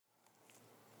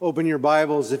Open your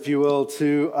Bibles, if you will,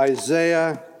 to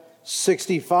Isaiah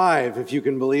 65, if you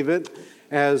can believe it,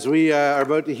 as we are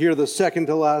about to hear the second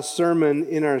to last sermon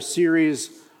in our series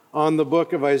on the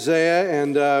book of Isaiah.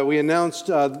 And we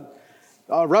announced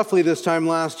roughly this time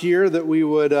last year that we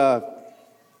would, or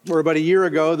about a year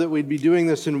ago, that we'd be doing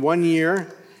this in 1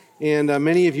 year. And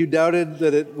many of you doubted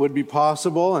that it would be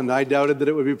possible, and I doubted that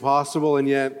it would be possible, and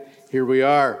yet here we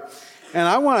are. And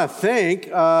I want to thank,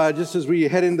 just as we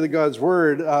head into God's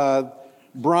Word,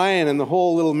 Brian and the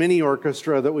whole little mini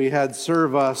orchestra that we had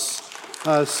serve us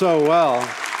so well.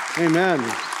 Amen.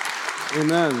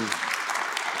 Amen.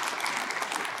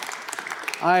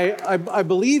 I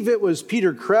believe it was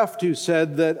Peter Kreft who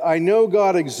said that I know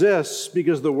God exists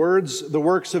because the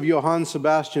works of Johann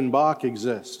Sebastian Bach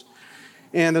exist.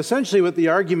 And essentially what the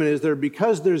argument is there,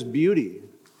 because there's beauty,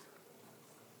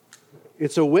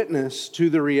 it's a witness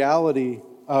to the reality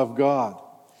of God.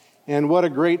 And what a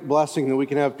great blessing that we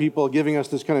can have people giving us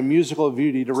this kind of musical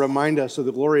beauty to remind us of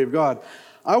the glory of God.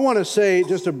 I want to say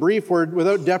just a brief word,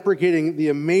 without deprecating the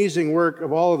amazing work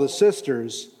of all of the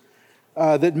sisters,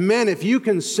 that men, if you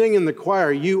can sing in the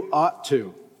choir, you ought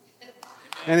to.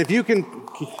 And if you can...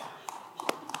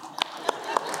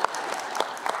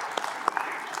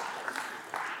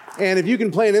 And if you can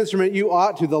play an instrument, you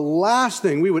ought to. The last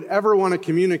thing we would ever want to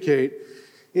communicate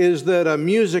is that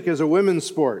music is a women's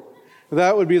sport.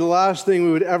 That would be the last thing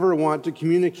we would ever want to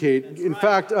communicate. In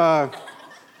fact,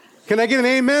 can I get an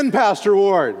amen, Pastor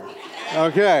Ward?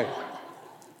 Okay.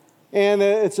 And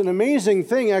it's an amazing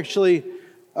thing, actually,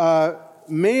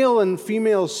 male and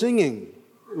female singing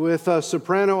with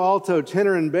soprano, alto,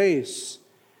 tenor, and bass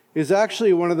is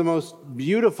actually one of the most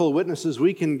beautiful witnesses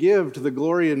we can give to the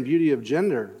glory and beauty of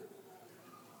gender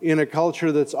in a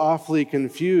culture that's awfully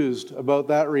confused about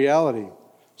that reality.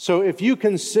 So if you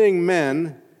can sing,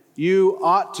 men, you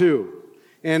ought to.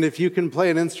 And if you can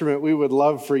play an instrument, we would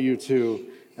love for you to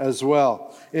as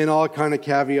well. And all kind of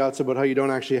caveats about how you don't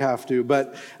actually have to.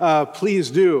 But please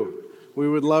do. We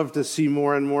would love to see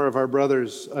more and more of our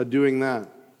brothers doing that.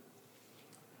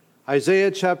 Isaiah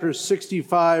chapter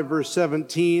 65, verse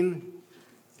 17.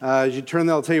 As you turn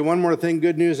there, I'll tell you one more thing.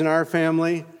 Good news in our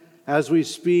family. As we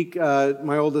speak,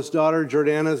 my oldest daughter,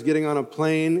 Jordana, is getting on a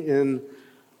plane in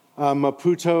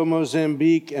Maputo,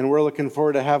 Mozambique, and we're looking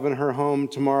forward to having her home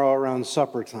tomorrow around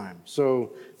supper time.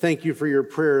 So thank you for your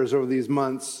prayers over these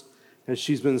months as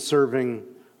she's been serving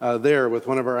there with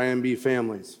one of our IMB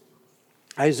families.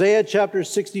 Isaiah chapter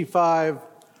 65,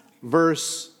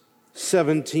 verse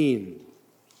 17.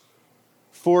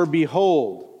 For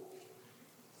behold,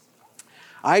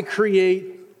 I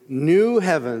create new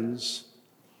heavens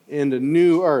and a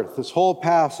new earth. This whole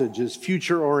passage is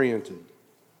future-oriented.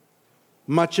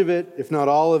 Much of it, if not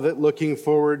all of it, looking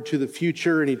forward to the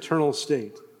future and eternal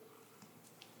state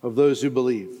of those who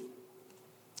believe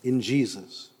in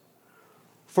Jesus.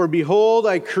 For behold,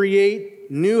 I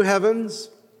create new heavens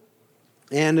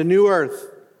and a new earth,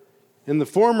 and the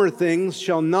former things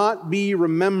shall not be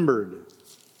remembered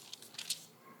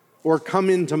or come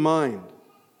into mind.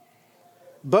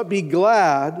 But be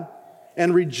glad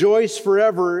and rejoice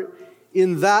forever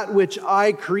in that which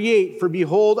I create. For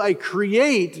behold, I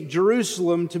create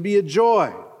Jerusalem to be a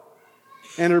joy,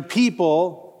 and her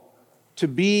people to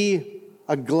be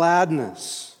a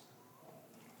gladness.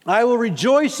 I will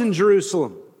rejoice in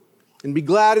Jerusalem and be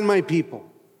glad in my people.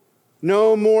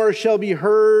 No more shall be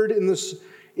heard in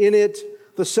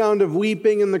it the sound of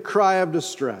weeping and the cry of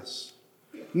distress.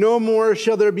 No more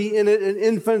shall there be in it an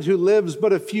infant who lives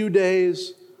but a few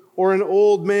days, or an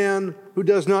old man who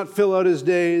does not fill out his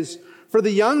days. For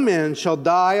the young man shall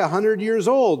die 100 years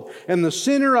old, and the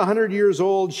sinner 100 years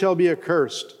old shall be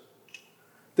accursed.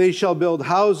 They shall build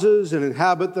houses and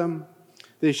inhabit them.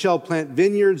 They shall plant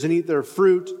vineyards and eat their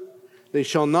fruit. They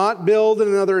shall not build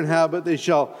and another inhabit. They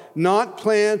shall not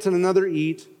plant and another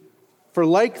eat. For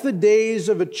like the days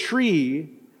of a tree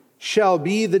shall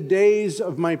be the days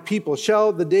of my people,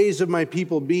 shall the days of my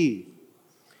people be.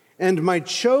 And my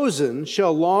chosen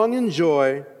shall long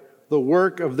enjoy the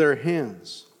work of their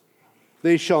hands.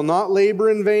 They shall not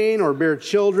labor in vain or bear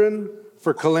children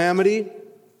for calamity,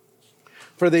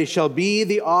 for they shall be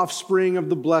the offspring of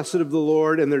the blessed of the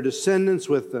Lord, and their descendants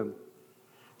with them.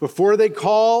 Before they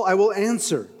call, I will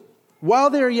answer.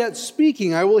 While they are yet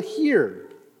speaking, I will hear.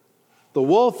 The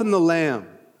wolf and the lamb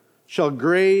shall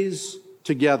graze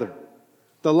together.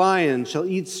 The lion shall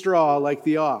eat straw like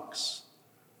the ox.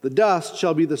 The dust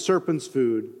shall be the serpent's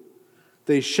food.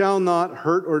 They shall not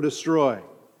hurt or destroy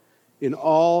in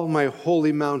all my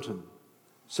holy mountain,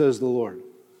 says the Lord.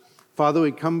 Father,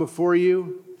 we come before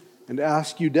you and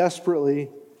ask you desperately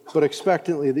but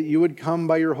expectantly that you would come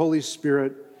by your Holy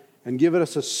Spirit and give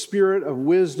us a spirit of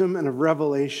wisdom and of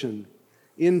revelation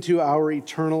into our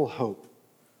eternal hope.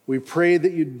 We pray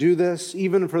that you do this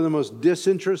even for the most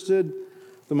disinterested,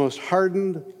 the most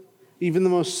hardened, even the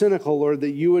most cynical, Lord,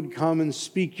 that you would come and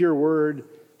speak your word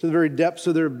to the very depths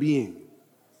of their being.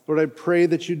 Lord, I pray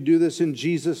that you do this in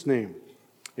Jesus' name.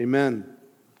 Amen.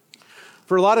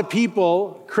 For a lot of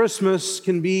people, Christmas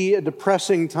can be a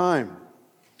depressing time,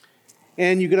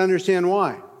 and you can understand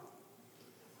why.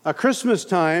 A Christmas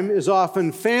time is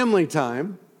often family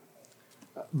time,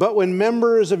 but when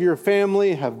members of your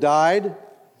family have died,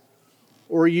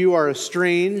 or you are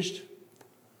estranged,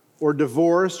 or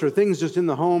divorced, or things just in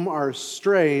the home are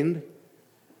strained,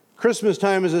 Christmas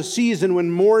time is a season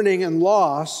when mourning and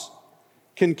loss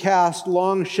can cast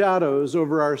long shadows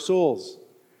over our souls.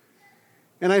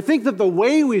 And I think that the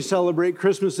way we celebrate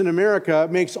Christmas in America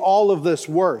makes all of this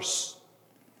worse.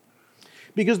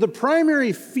 Because the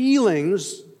primary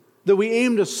feelings that we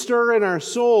aim to stir in our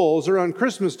souls around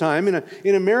Christmas time,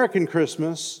 in American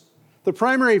Christmas, the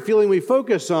primary feeling we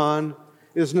focus on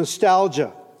is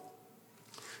nostalgia.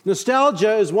 Nostalgia,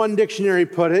 as one dictionary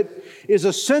put it, is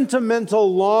a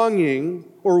sentimental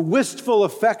longing or wistful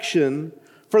affection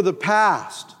for the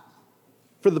past.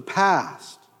 For the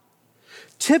past.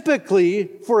 Typically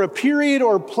for a period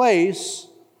or place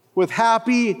with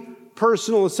happy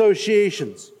personal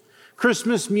associations.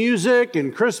 Christmas music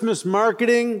and Christmas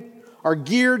marketing are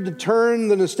geared to turn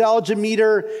the nostalgia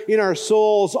meter in our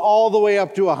souls all the way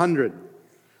up to 100.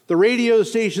 The radio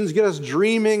stations get us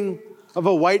dreaming of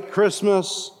a white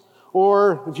Christmas,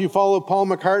 or if you follow Paul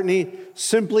McCartney,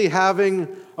 simply having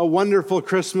a wonderful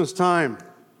Christmas time.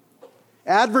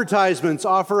 Advertisements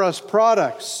offer us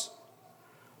products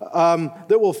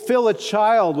that will fill a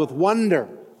child with wonder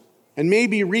and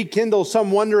maybe rekindle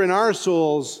some wonder in our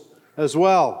souls as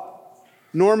well.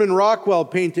 Norman Rockwell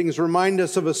paintings remind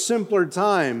us of a simpler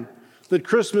time that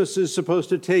Christmas is supposed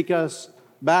to take us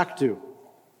back to.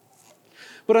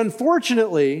 But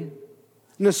unfortunately,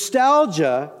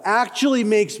 nostalgia actually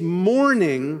makes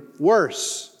mourning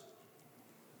worse.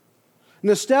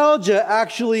 Nostalgia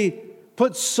actually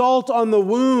puts salt on the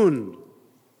wound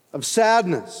of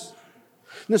sadness.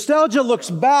 Nostalgia looks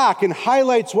back and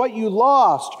highlights what you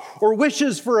lost or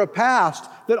wishes for a past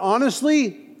that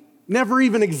honestly never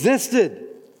even existed.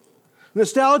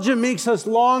 Nostalgia makes us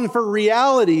long for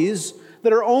realities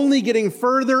that are only getting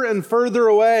further and further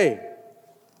away.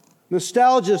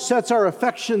 Nostalgia sets our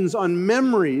affections on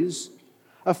memories,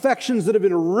 affections that have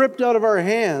been ripped out of our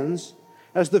hands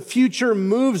as the future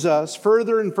moves us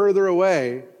further and further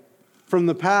away from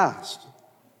the past.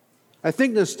 I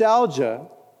think nostalgia,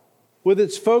 with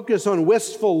its focus on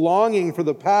wistful longing for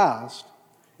the past,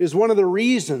 is one of the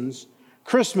reasons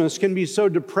Christmas can be so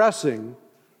depressing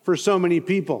for so many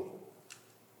people.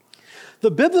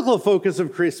 The biblical focus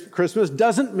of Christmas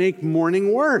doesn't make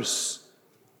mourning worse.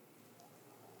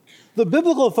 The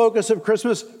biblical focus of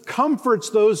Christmas comforts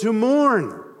those who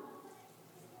mourn.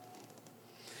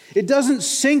 It doesn't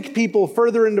sink people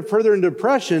further into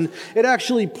depression. It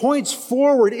actually points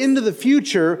forward into the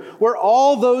future where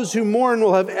all those who mourn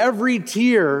will have every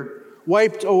tear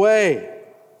wiped away.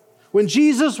 When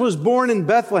Jesus was born in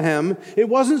Bethlehem, it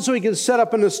wasn't so he could set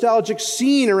up a nostalgic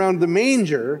scene around the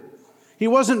manger. He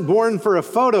wasn't born for a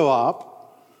photo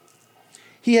op.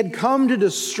 He had come to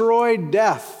destroy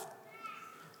death,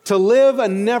 to live a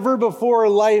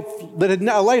life that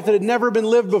had never been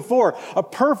lived before, a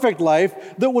perfect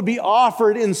life that would be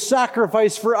offered in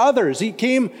sacrifice for others. He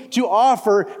came to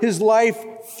offer his life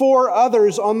for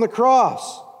others on the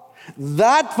cross.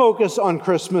 That focus on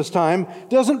Christmas time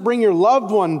doesn't bring your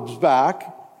loved ones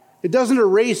back. It doesn't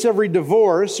erase every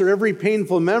divorce or every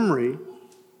painful memory,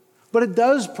 but it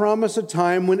does promise a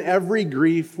time when every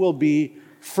grief will be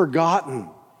forgotten.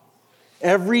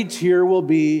 Every tear will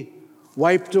be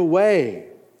wiped away.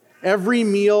 Every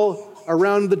meal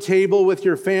around the table with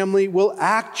your family will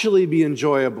actually be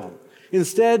enjoyable,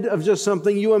 instead of just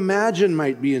something you imagine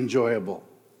might be enjoyable.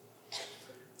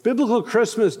 Biblical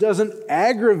Christmas doesn't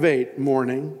aggravate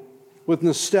mourning with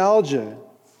nostalgia.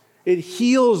 It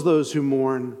heals those who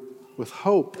mourn with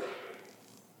hope.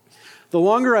 The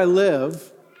longer I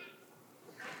live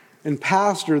and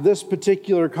pastor this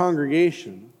particular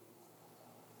congregation,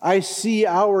 I see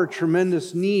our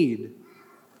tremendous need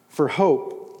for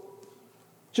hope.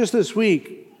 Just this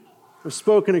week, I've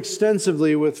spoken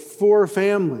extensively with 4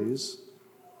 families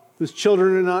whose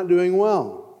children are not doing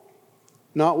well,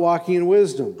 not walking in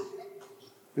wisdom,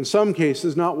 in some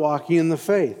cases, not walking in the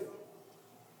faith.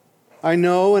 I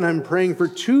know, and I'm praying for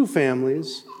 2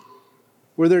 families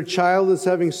where their child is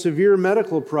having severe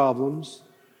medical problems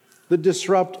that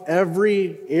disrupt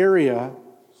every area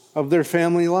of their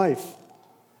family life.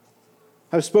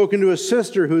 I've spoken to a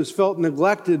sister who has felt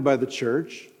neglected by the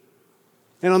church.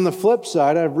 And on the flip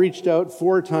side, I've reached out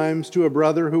 4 times to a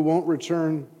brother who won't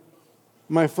return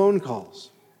my phone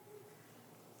calls.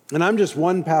 And I'm just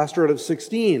one pastor out of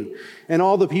 16. And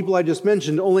all the people I just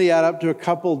mentioned only add up to a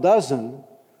couple dozen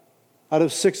out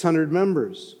of 600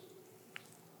 members.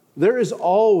 There is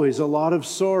always a lot of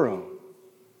sorrow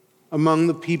among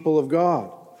the people of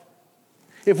God.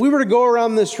 If we were to go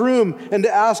around this room and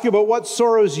to ask about what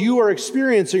sorrows you are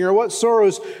experiencing or what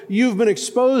sorrows you've been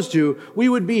exposed to, we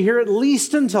would be here at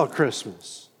least until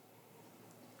Christmas,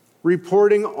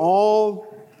 reporting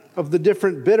all of the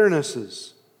different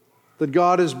bitternesses that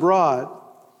God has brought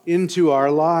into our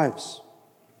lives.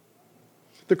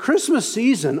 The Christmas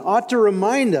season ought to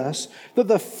remind us that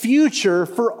the future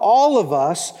for all of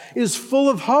us is full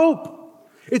of hope.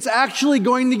 It's actually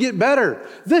going to get better.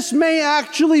 This may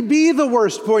actually be the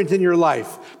worst point in your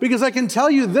life, because I can tell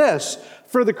you this,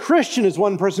 for the Christian, as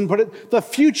one person put it, the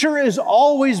future is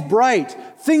always bright.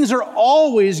 Things are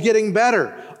always getting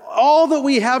better. All that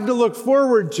we have to look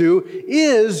forward to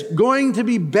is going to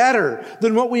be better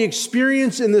than what we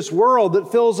experience in this world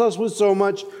that fills us with so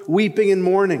much weeping and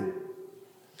mourning.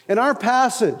 And our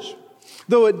passage,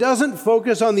 though it doesn't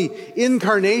focus on the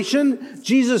incarnation,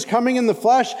 Jesus coming in the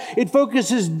flesh, it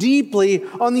focuses deeply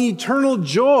on the eternal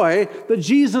joy that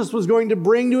Jesus was going to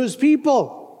bring to his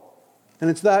people. And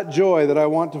it's that joy that I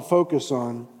want to focus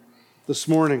on this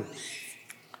morning.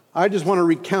 I just want to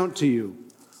recount to you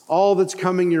all that's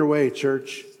coming your way,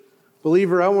 church.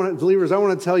 Believers, I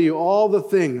want to tell you all the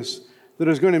things that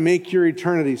is going to make your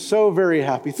eternity so very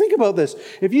happy. Think about this.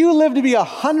 If you live to be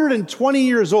 120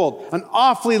 years old, an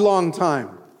awfully long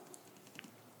time,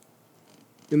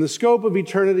 in the scope of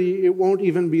eternity, it won't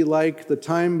even be like the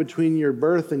time between your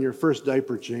birth and your first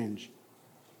diaper change.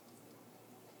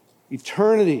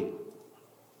 Eternity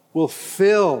will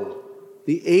fill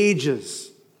the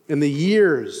ages and the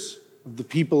years of the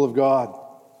people of God.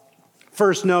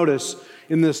 First, notice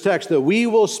in this text that we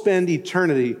will spend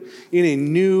eternity in a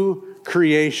new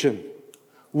creation.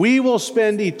 We will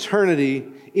spend eternity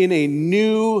in a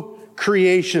new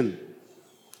creation.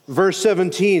 Verse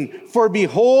 17, for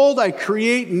behold, I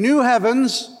create new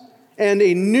heavens and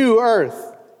a new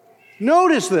earth.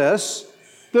 Notice this,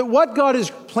 that what God is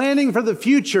planning for the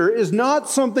future is not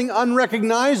something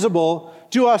unrecognizable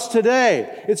to us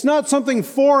today. It's not something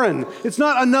foreign. It's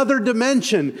not another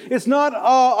dimension. It's not,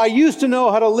 I used to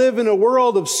know how to live in a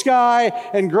world of sky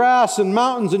and grass and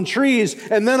mountains and trees,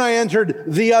 and then I entered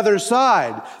the other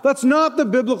side. That's not the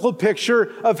biblical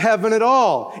picture of heaven at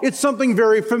all. It's something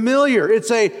very familiar. It's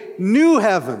a new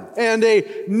heaven and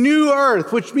a new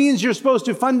earth, which means you're supposed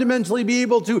to fundamentally be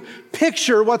able to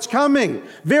picture what's coming.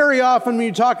 Very often when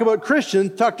you talk to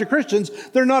Christians,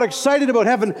 they're not excited about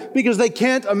heaven because they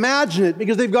can't imagine it,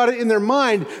 because they've got it in their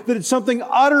mind that it's something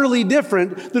utterly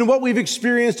different than what we've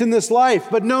experienced in this life.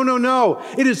 But no.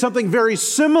 It is something very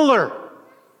similar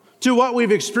to what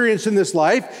we've experienced in this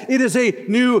life. It is a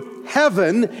new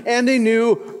heaven and a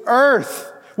new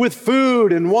earth with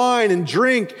food and wine and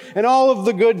drink and all of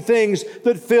the good things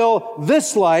that fill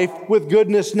this life with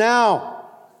goodness now.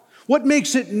 What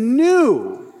makes it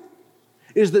new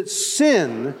is that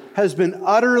sin has been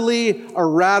utterly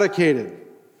eradicated.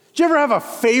 Do you ever have a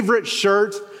favorite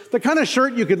shirt? The kind of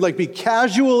shirt you could be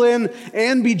casual in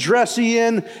and be dressy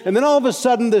in, and then all of a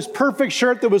sudden this perfect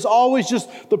shirt that was always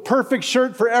just the perfect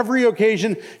shirt for every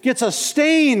occasion gets a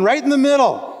stain right in the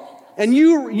middle. And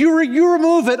you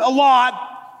remove it a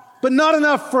lot, but not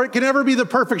enough for it can ever be the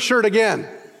perfect shirt again.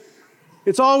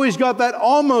 It's always got that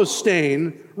almost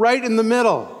stain right in the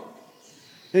middle.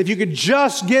 And if you could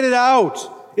just get it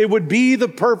out, it would be the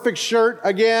perfect shirt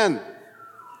again.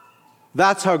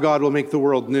 That's how God will make the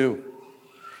world new.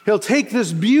 He'll take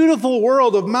this beautiful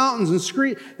world of mountains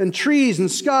and trees and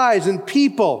skies and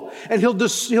people, and he'll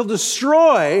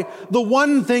destroy the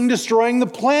one thing destroying the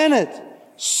planet,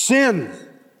 sin.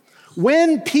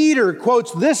 When Peter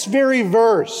quotes this very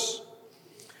verse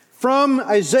from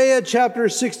Isaiah chapter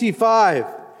 65,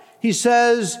 he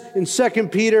says in 2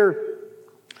 Peter,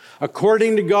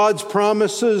 according to God's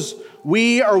promises,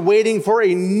 we are waiting for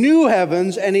a new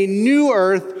heavens and a new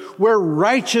earth where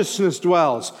righteousness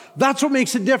dwells. That's what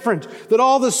makes it different. That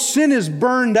all the sin is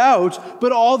burned out,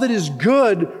 but all that is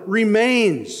good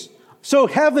remains. So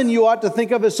heaven you ought to think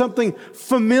of as something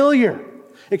familiar,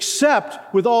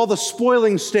 except with all the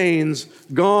spoiling stains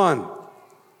gone.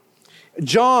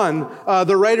 John,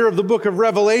 the writer of the book of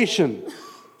Revelation,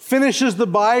 finishes the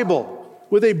Bible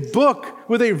with a book,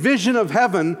 with a vision of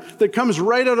heaven that comes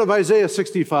right out of Isaiah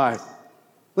 65.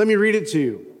 Let me read it to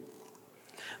you.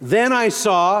 Then I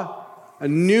saw a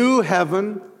new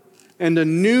heaven and a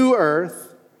new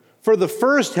earth, for the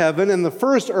first heaven and the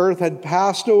first earth had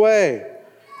passed away,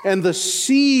 and the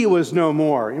sea was no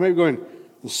more. You might be going,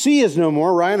 the sea is no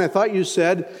more. Ryan, I thought you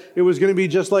said it was going to be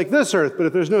just like this earth, but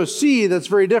if there's no sea, that's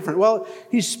very different. Well,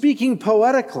 he's speaking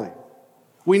poetically.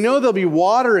 We know there'll be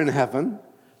water in heaven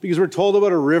because we're told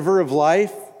about a river of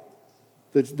life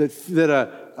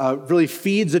that really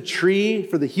feeds a tree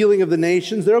for the healing of the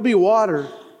nations. There'll be water.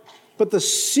 But the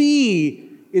sea,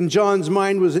 in John's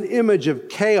mind, was an image of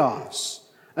chaos,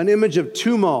 an image of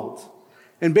tumult.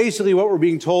 And basically what we're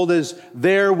being told is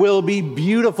there will be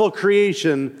beautiful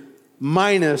creation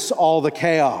minus all the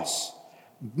chaos,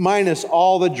 minus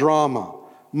all the drama,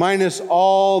 minus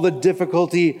all the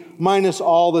difficulty, minus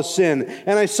all the sin.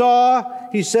 And I saw,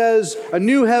 he says, a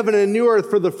new heaven and a new earth,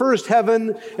 for the first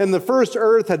heaven and the first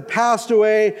earth had passed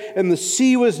away, and the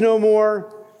sea was no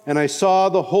more. And I saw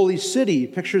the holy city,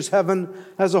 pictures heaven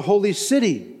as a holy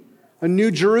city, a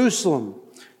new Jerusalem,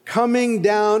 coming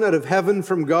down out of heaven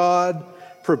from God,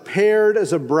 prepared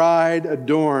as a bride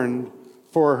adorned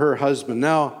for her husband.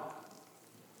 Now,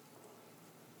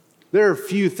 there are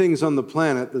few things on the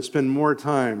planet that spend more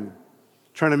time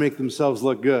trying to make themselves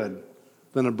look good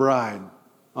than a bride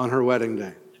on her wedding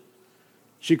day.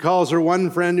 She calls her one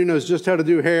friend who knows just how to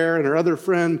do hair and her other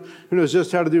friend who knows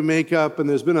just how to do makeup, and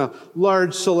there's been a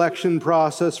large selection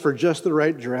process for just the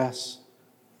right dress.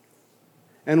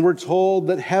 And we're told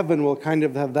that heaven will kind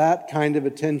of have that kind of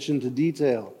attention to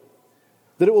detail,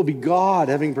 that it will be God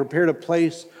having prepared a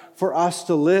place for us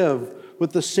to live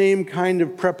with the same kind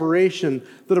of preparation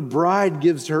that a bride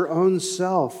gives to her own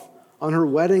self on her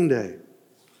wedding day.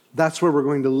 That's where we're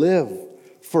going to live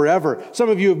forever. Some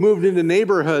of you have moved into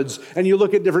neighborhoods and you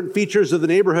look at different features of the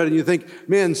neighborhood and you think,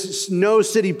 man, no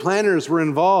city planners were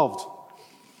involved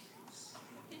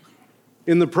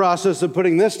in the process of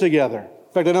putting this together.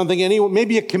 In fact, I don't think anyone,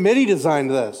 maybe a committee designed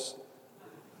this.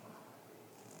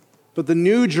 But the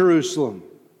new Jerusalem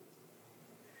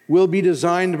will be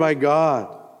designed by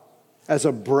God as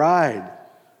a bride,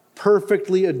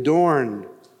 perfectly adorned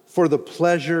for the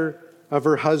pleasure of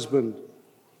her husband.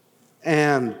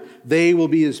 And they will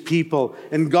be his people,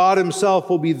 and God himself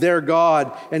will be their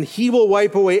God, and he will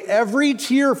wipe away every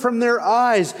tear from their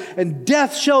eyes, and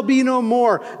death shall be no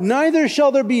more. Neither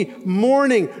shall there be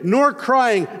mourning, nor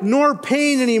crying, nor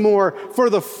pain anymore, for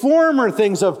the former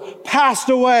things have passed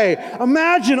away.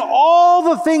 Imagine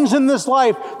all the things in this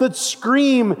life that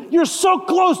scream, you're so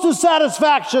close to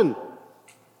satisfaction,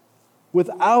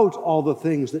 without all the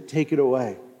things that take it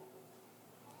away.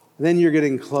 Then you're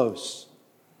getting close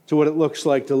to what it looks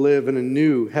like to live in a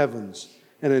new heavens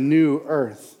and a new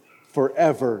earth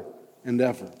forever and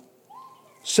ever.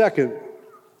 Second,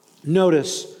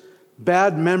 notice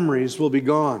bad memories will be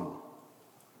gone.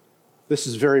 This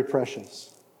is very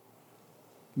precious.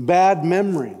 Bad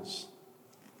memories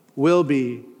will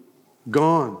be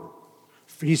gone.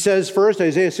 He says first,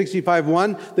 Isaiah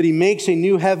 65:1, that he makes a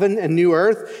new heaven and new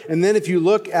earth. And then if you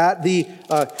look at the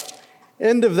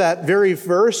end of that very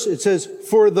verse, it says,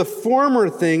 for the former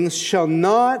things shall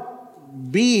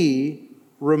not be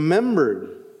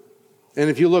remembered. And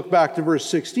if you look back to verse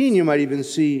 16, you might even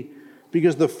see,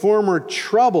 because the former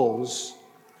troubles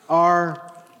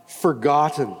are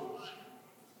forgotten.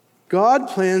 God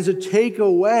plans to take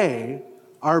away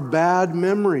our bad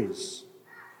memories.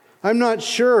 I'm not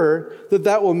sure that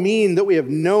that will mean that we have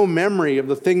no memory of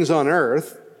the things on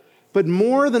earth, but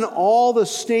more than all the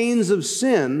stains of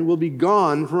sin will be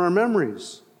gone from our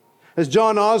memories. As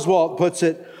John Oswalt puts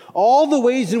it, all the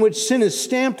ways in which sin has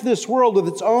stamped this world with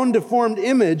its own deformed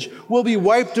image will be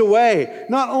wiped away,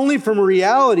 not only from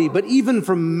reality, but even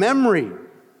from memory.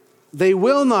 They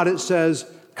will not, it says,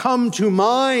 come to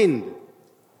mind.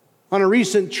 On a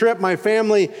recent trip, my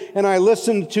family and I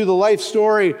listened to the life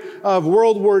story of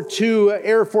World War II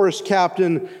Air Force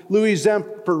Captain Louis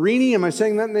Zamperini. Am I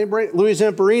saying that name right? Louis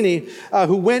Zamperini,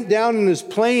 who went down in his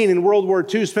plane in World War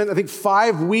II, spent, I think,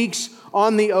 5 weeks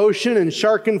on the ocean in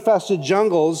shark-infested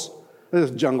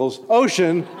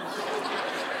ocean.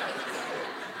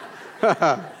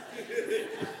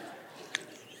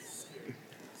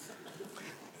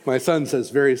 My son says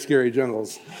very scary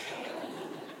jungles.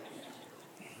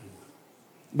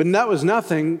 But that was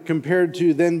nothing compared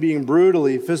to then being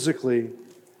brutally, physically,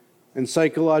 and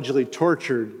psychologically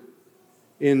tortured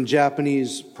in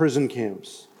Japanese prison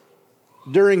camps.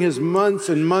 During his months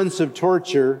and months of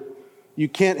torture, you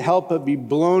can't help but be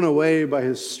blown away by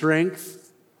his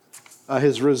strength,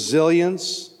 his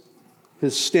resilience,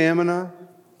 his stamina,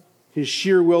 his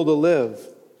sheer will to live.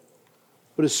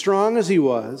 But as strong as he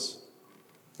was,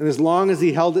 and as long as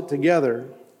he held it together,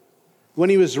 when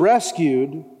he was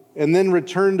rescued, and then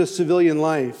returned to civilian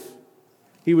life,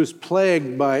 he was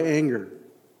plagued by anger,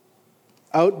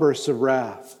 outbursts of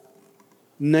wrath,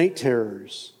 night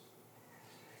terrors.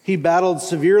 He battled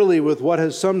severely with what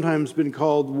has sometimes been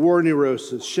called war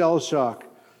neurosis, shell shock,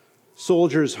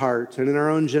 soldier's heart, and in our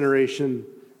own generation,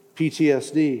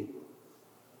 PTSD.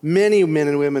 Many men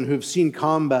and women who've seen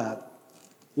combat,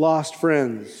 lost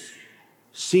friends,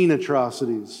 seen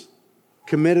atrocities,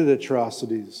 committed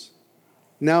atrocities,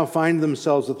 now find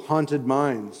themselves with haunted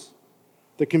minds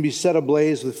that can be set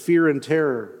ablaze with fear and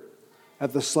terror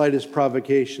at the slightest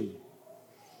provocation.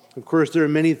 Of course, there are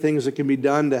many things that can be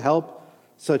done to help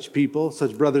such people,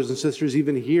 such brothers and sisters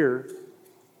even here,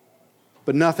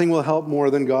 but nothing will help more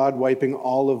than God wiping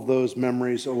all of those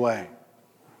memories away,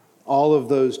 all of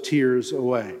those tears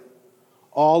away.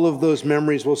 All of those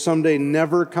memories will someday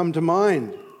never come to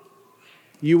mind.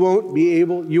 You won't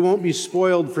be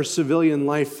spoiled for civilian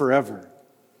life forever.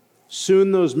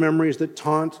 Soon those memories that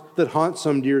haunt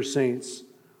some dear saints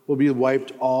will be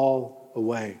wiped all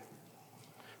away.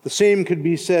 The same could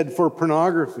be said for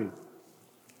pornography.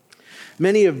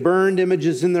 Many have burned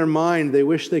images in their mind they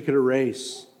wish they could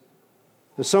erase.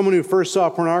 As someone who first saw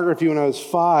pornography when I was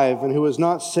 5 and who was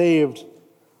not saved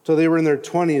till they were in their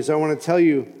 20s, I want to tell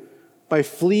you, by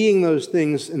fleeing those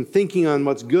things and thinking on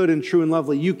what's good and true and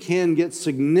lovely, you can get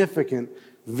significant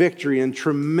victory and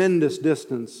tremendous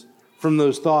distance from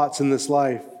those thoughts in this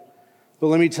life. But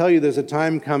let me tell you, there's a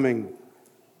time coming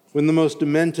when the most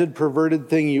demented, perverted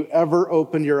thing you ever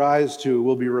opened your eyes to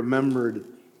will be remembered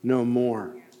no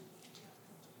more.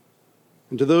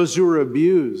 And to those who were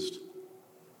abused,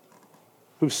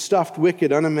 who've stuffed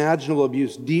wicked, unimaginable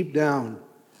abuse deep down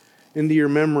into your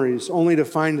memories, only to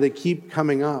find they keep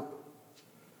coming up,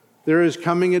 there is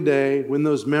coming a day when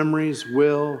those memories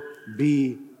will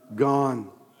be gone.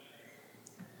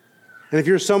 And if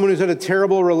you're someone who's had a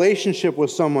terrible relationship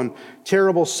with someone,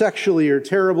 terrible sexually or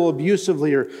terrible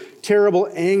abusively or terrible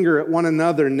anger at one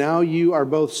another, now you are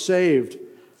both saved,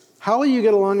 how will you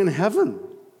get along in heaven?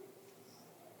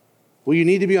 Will you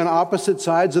need to be on opposite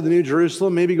sides of the New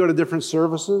Jerusalem, maybe go to different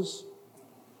services?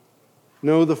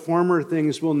 No, the former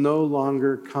things will no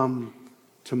longer come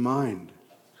to mind.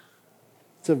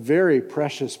 It's a very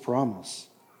precious promise.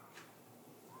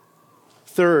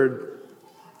 Third,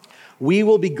 we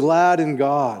will be glad in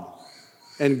God,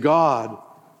 and God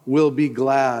will be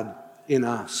glad in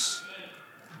us.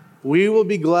 We will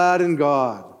be glad in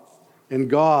God, and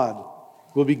God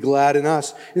will be glad in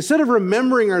us. Instead of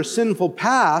remembering our sinful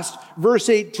past, verse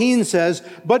 18 says,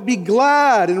 "But be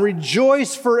glad and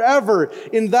rejoice forever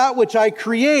in that which I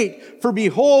create. For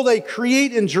behold, I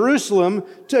create Jerusalem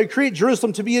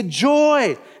to be a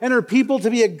joy, and her people to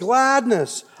be a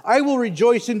gladness. I will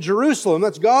rejoice in Jerusalem."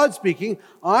 That's God speaking.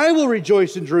 "I will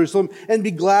rejoice in Jerusalem and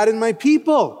be glad in my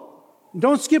people."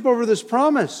 Don't skip over this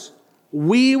promise.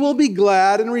 We will be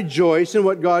glad and rejoice in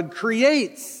what God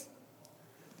creates.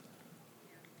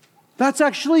 That's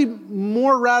actually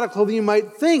more radical than you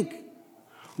might think.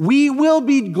 We will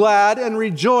be glad and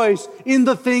rejoice in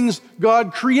the things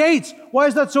God creates. Why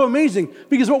is that so amazing?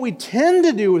 Because what we tend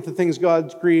to do with the things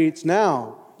God creates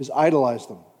now is idolize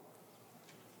them.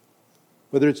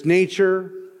 Whether it's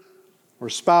nature, or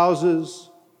spouses,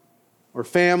 or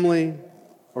family,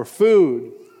 or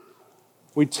food,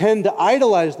 we tend to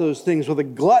idolize those things with a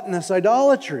gluttonous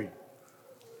idolatry.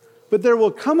 But there will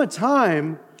come a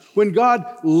time when God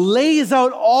lays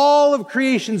out all of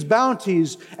creation's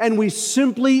bounties and we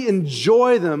simply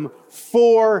enjoy them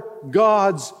for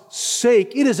God's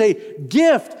sake. It is a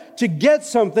gift to get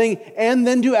something and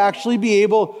then to actually be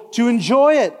able to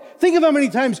enjoy it. Think of how many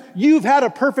times you've had a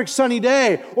perfect sunny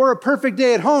day or a perfect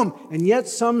day at home, and yet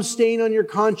some stain on your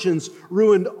conscience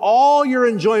ruined all your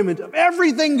enjoyment of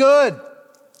everything good.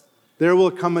 There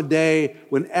will come a day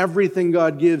when everything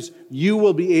God gives, you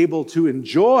will be able to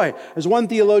enjoy. As one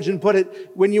theologian put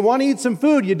it, when you want to eat some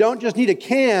food, you don't just need a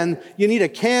can, you need a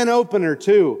can opener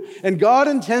too. And God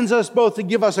intends us both to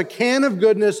give us a can of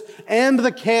goodness and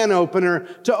the can opener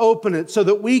to open it so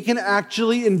that we can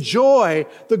actually enjoy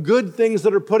the good things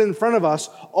that are put in front of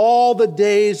us all the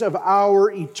days of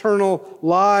our eternal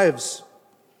lives.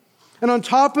 And on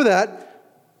top of that,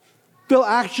 there'll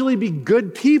actually be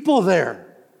good people there.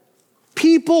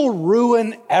 People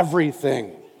ruin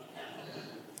everything.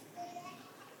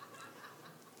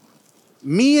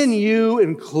 Me and you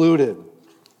included.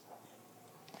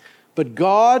 But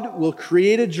God will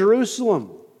create a Jerusalem.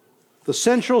 The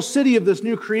central city of this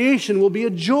new creation will be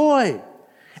a joy.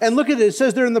 And look at it, it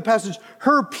says there in the passage,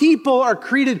 her people are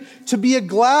created to be a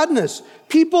gladness.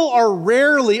 People are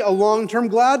rarely a long-term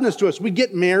gladness to us. We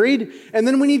get married, and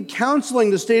then we need counseling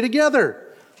to stay together.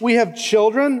 We have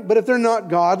children, but if they're not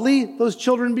godly, those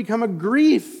children become a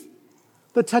grief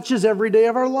that touches every day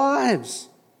of our lives.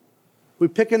 We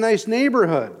pick a nice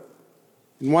neighborhood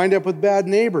and wind up with bad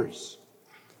neighbors.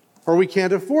 Or we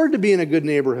can't afford to be in a good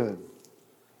neighborhood,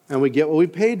 and we get what we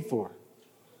paid for.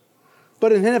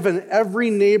 But in heaven, every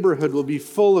neighborhood will be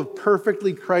full of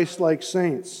perfectly Christ-like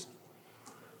saints.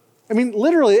 I mean,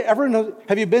 literally, everyone knows.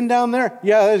 Have you been down there?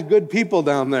 Yeah, there's good people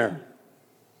down there.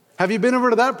 Have you been over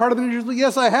to that part of the New Jerusalem?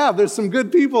 Yes, I have. There's some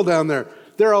good people down there.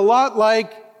 They're a lot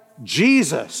like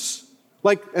Jesus.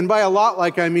 And by a lot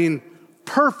like, I mean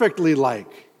perfectly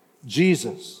like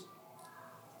Jesus.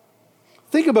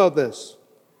 Think about this.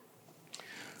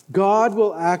 God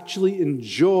will actually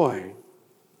enjoy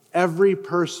every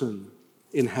person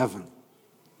in heaven. Do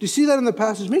you see that in the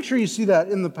passage? Make sure you see that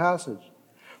in the passage.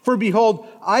 For behold,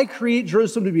 I create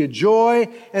Jerusalem to be a joy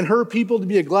and her people to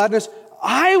be a gladness.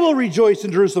 I will rejoice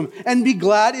in Jerusalem and be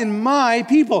glad in my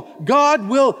people.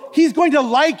 He's going to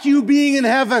like you being in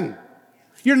heaven.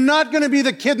 You're not going to be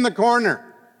the kid in the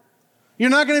corner. You're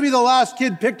not going to be the last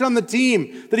kid picked on the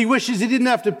team that he wishes he didn't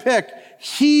have to pick.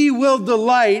 He will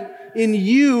delight in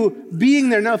you being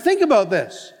there. Now think about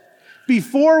this.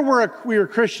 Before we were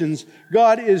Christians,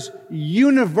 God is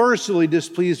universally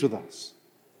displeased with us.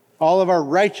 All of our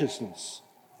righteousness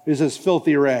is as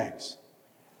filthy rags.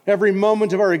 Every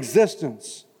moment of our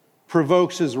existence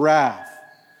provokes his wrath.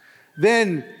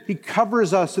 Then he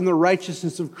covers us in the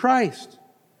righteousness of Christ.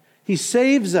 He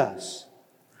saves us.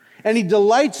 And he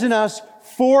delights in us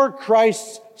for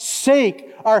Christ's sake.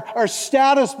 Our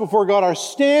status before God, our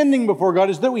standing before God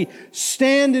is that we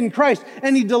stand in Christ.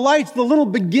 And he delights the little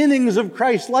beginnings of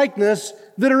Christ-likeness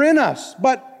that are in us.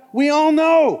 But we all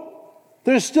know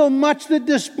there's still much that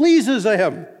displeases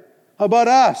him about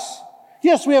us.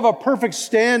 Yes, we have a perfect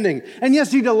standing. And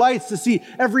yes, he delights to see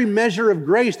every measure of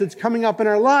grace that's coming up in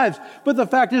our lives. But the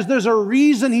fact is, there's a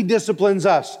reason he disciplines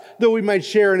us, that we might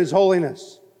share in his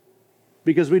holiness.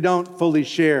 Because we don't fully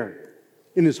share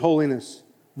in his holiness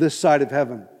this side of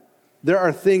heaven. There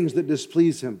are things that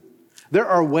displease him. There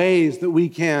are ways that we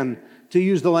can, to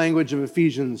use the language of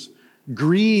Ephesians,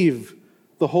 grieve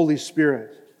the Holy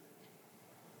Spirit.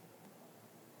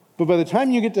 But by the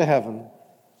time you get to heaven,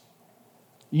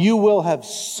 you will have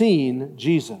seen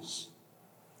Jesus.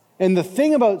 And the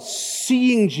thing about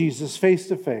seeing Jesus face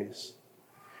to face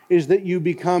is that you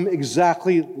become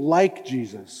exactly like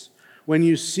Jesus when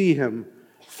you see him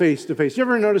face to face. You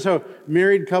ever notice how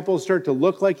married couples start to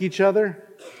look like each other?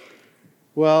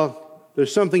 Well,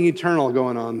 there's something eternal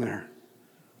going on there.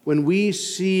 When we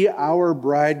see our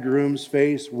bridegroom's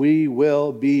face, we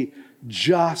will be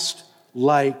just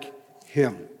like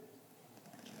him.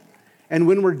 And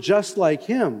when we're just like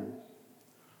him,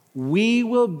 we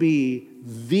will be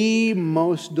the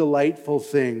most delightful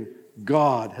thing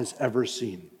God has ever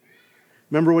seen.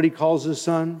 Remember what he calls his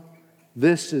son?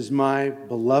 This is my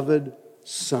beloved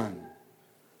Son,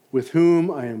 with whom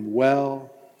I am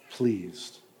well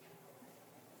pleased.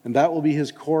 And that will be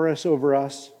his chorus over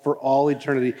us for all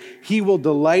eternity. He will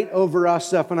delight over us,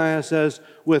 Zephaniah says,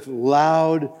 with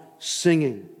loud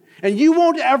singing. And you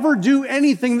won't ever do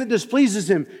anything that displeases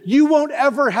him. You won't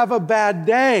ever have a bad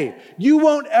day. You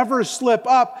won't ever slip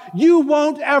up. You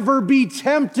won't ever be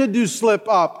tempted to slip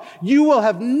up. You will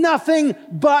have nothing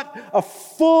but a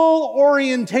full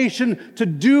orientation to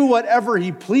do whatever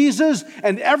he pleases,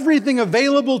 and everything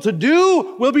available to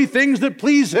do will be things that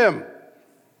please him.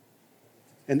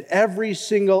 And every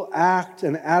single act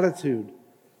and attitude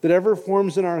that ever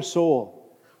forms in our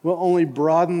soul will only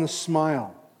broaden the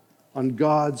smile on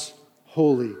God's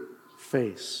holy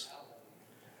face.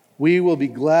 We will be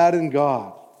glad in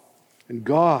God, and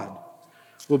God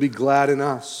will be glad in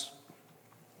us.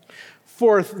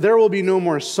 Fourth, there will be no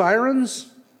more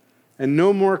sirens and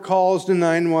no more calls to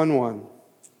 911.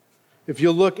 If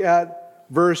you look at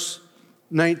verse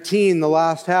 19, the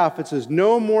last half, it says,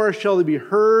 "No more shall they be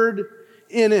heard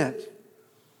in it."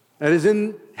 That is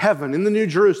in heaven, in the New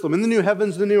Jerusalem, in the new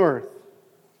heavens, the new earth.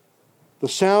 The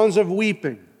sounds of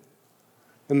weeping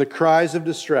and the cries of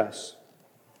distress.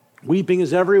 Weeping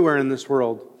is everywhere in this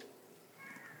world.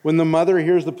 When the mother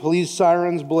hears the police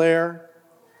sirens blare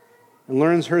and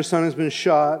learns her son has been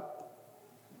shot,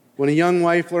 when a young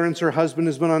wife learns her husband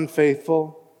has been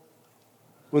unfaithful,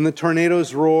 when the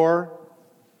tornadoes roar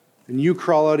and you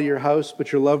crawl out of your house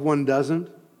but your loved one doesn't,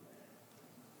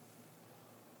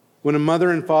 when a mother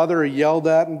and father are yelled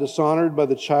at and dishonored by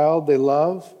the child they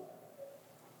love,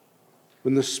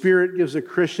 when the Spirit gives a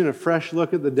Christian a fresh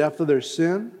look at the depth of their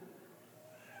sin,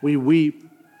 we weep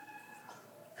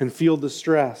and feel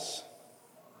distress.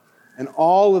 And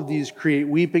all of these create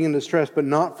weeping and distress, but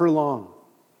not for long.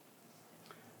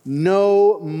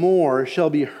 No more shall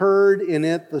be heard in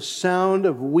it the sound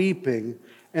of weeping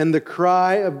and the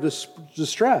cry of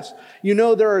distress. You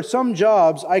know, there are some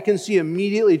jobs I can see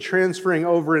immediately transferring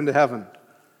over into heaven.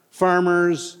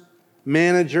 Farmers,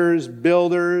 managers,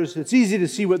 builders. It's easy to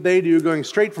see what they do going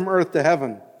straight from earth to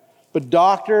heaven. But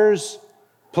doctors,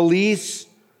 police,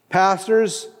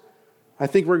 pastors, I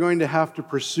think we're going to have to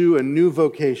pursue a new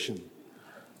vocation.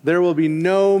 There will be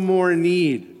no more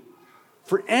need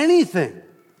for anything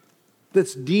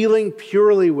that's dealing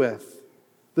purely with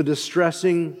the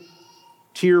distressing,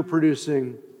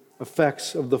 tear-producing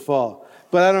effects of the fall.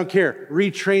 But I don't care.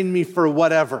 Retrain me for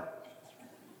whatever.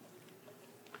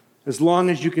 As long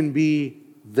as you can be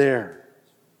there,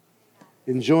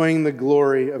 enjoying the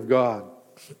glory of God.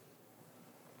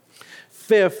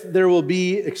 Fifth, there will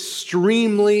be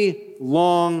extremely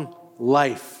long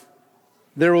life.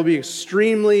 There will be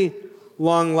extremely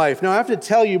long life. Now, I have to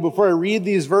tell you before I read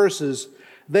these verses,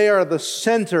 they are the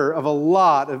center of a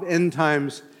lot of end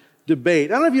times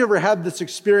debate. I don't know if you ever had this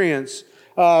experience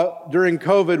during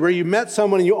COVID where you met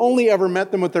someone and you only ever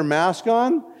met them with their mask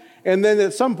on, and then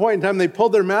at some point in time they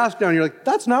pulled their mask down and you're like,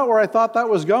 that's not where I thought that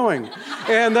was going.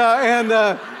 And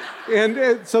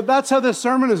so that's how this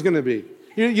sermon is going to be.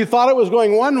 You thought it was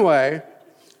going one way,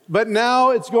 but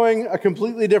now it's going a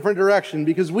completely different direction,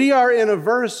 because we are in a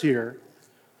verse here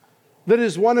that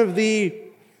is one of the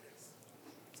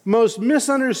most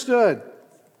misunderstood,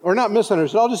 or not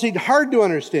misunderstood, I'll just say hard to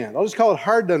understand. I'll just call it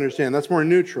hard to understand. That's more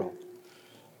neutral.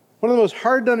 One of the most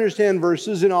hard to understand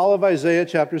verses in all of Isaiah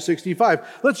chapter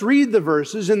 65. Let's read the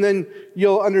verses and then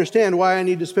you'll understand why I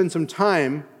need to spend some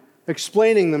time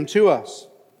explaining them to us.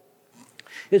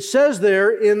 It says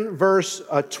there in verse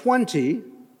 20,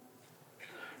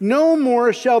 "No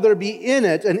more shall there be in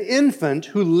it an infant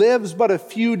who lives but a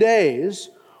few days,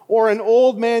 or an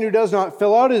old man who does not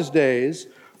fill out his days.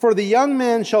 For the young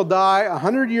man shall die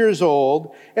 100 years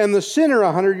old, and the sinner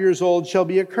 100 years old shall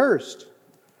be accursed."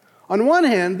 On one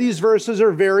hand, these verses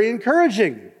are very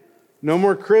encouraging. No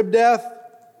more crib death,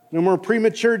 no more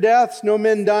premature deaths, no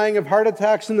men dying of heart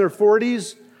attacks in their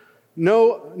 40s.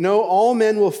 No, all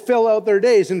men will fill out their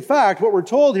days. In fact, what we're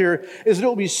told here is that it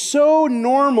will be so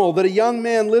normal that a young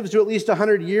man lives to at least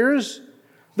 100 years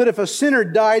that if a sinner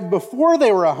died before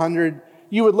they were 100,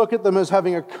 you would look at them as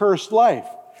having a cursed life.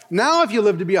 Now, if you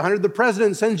live to be 100, the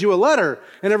president sends you a letter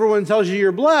and everyone tells you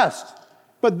you're blessed.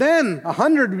 But then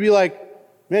 100 would be like,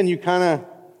 man, you kind of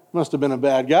must have been a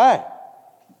bad guy.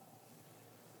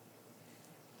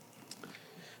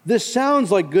 This sounds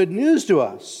like good news to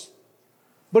us,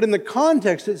 but in the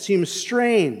context, it seems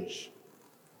strange.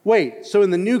 Wait, so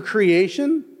in the new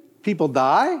creation, people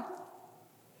die?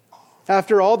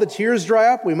 After all the tears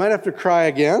dry up, we might have to cry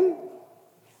again?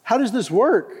 How does this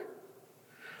work?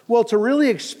 Well, to really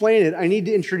explain it, I need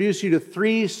to introduce you to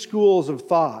three schools of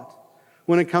thought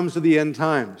when it comes to the end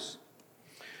times.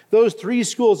 Those three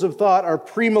schools of thought are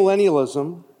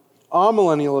premillennialism,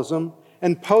 amillennialism,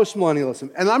 and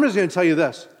postmillennialism. And I'm just going to tell you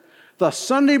this. The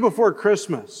Sunday before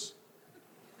Christmas,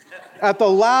 at the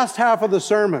last half of the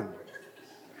sermon,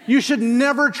 you should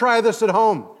never try this at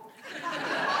home.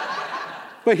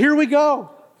 But here we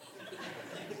go.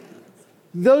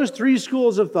 Those three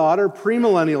schools of thought are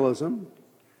premillennialism,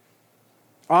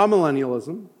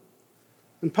 amillennialism,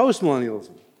 and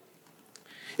postmillennialism.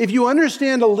 If you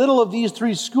understand a little of these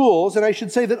three schools, and I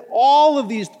should say that all of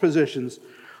these positions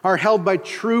are held by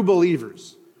true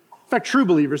believers. In fact, true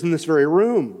believers in this very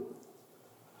room.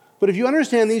 But if you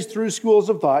understand these three schools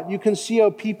of thought, you can see how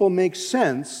people make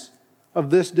sense of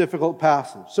this difficult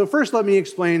passage. So first, let me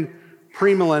explain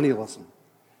premillennialism.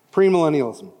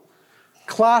 Premillennialism.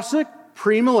 Classic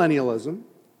premillennialism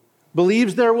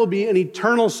believes there will be an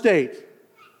eternal state.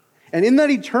 And in that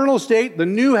eternal state, the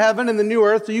new heaven and the new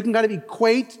earth, so you can kind of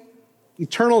equate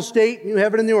eternal state, new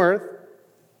heaven and new earth.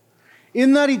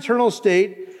 In that eternal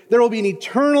state, there will be an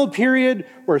eternal period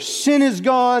where sin is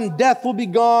gone, death will be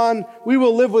gone, we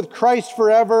will live with Christ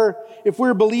forever. If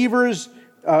we're believers,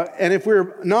 and if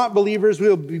we're not believers, we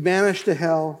will be banished to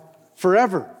hell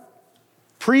forever.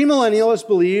 Premillennialists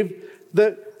believe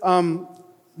that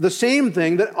the same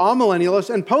thing that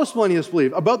amillennialists and postmillennialists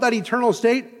believe about that eternal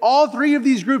state. All three of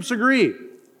these groups agree.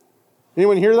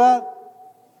 Anyone hear that?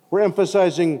 We're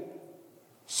emphasizing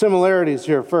similarities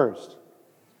here first.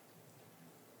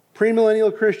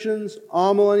 Premillennial Christians,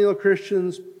 amillennial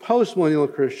Christians,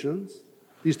 postmillennial Christians,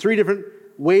 these three different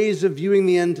ways of viewing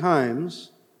the end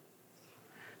times,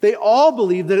 they all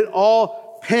believe that it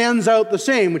all pans out the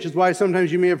same, which is why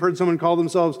sometimes you may have heard someone call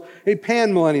themselves a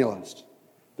panmillennialist.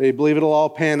 They believe it'll all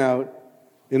pan out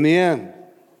in the end.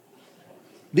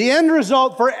 The end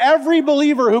result for every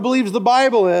believer who believes the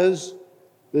Bible is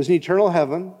There's an eternal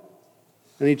heaven,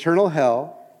 an eternal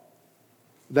hell.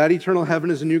 That eternal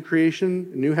heaven is a new creation,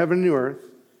 a new heaven, a new earth,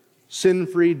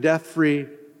 sin-free, death-free,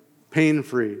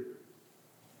 pain-free.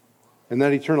 And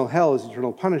that eternal hell is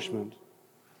eternal punishment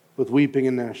with weeping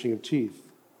and gnashing of teeth.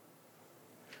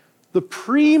 The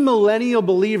premillennial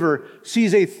believer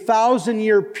sees a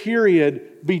 1,000-year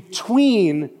period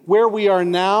between where we are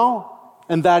now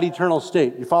and that eternal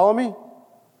state. You follow me?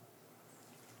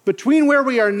 Between where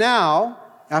we are now,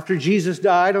 after Jesus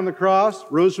died on the cross,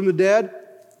 rose from the dead,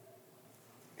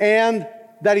 and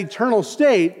that eternal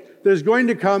state, there's going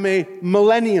to come a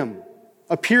millennium,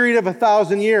 a period of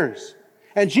 1,000 years.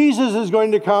 And Jesus is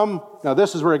going to come, now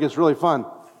this is where it gets really fun,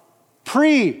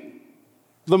 pre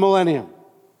the millennium.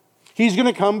 He's going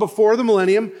to come before the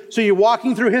millennium. So you're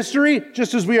walking through history,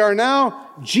 just as we are now.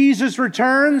 Jesus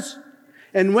returns,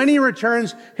 and when he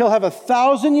returns, he'll have a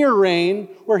 1,000-year reign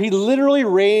where he literally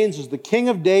reigns as the King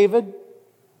of David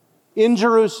in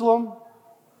Jerusalem,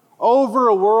 over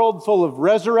a world full of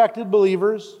resurrected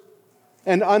believers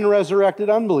and unresurrected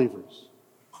unbelievers.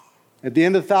 At the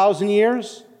end of 1,000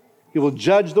 years, he will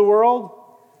judge the world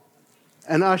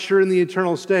and usher in the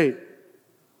eternal state.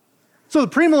 So the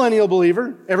premillennial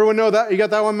believer, everyone know that? You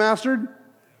got that one mastered?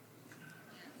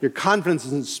 Your confidence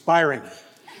is inspiring.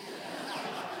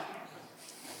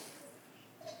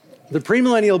 The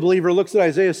premillennial believer looks at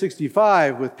Isaiah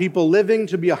 65 with people living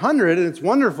to be 100, and it's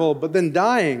wonderful, but then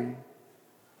dying.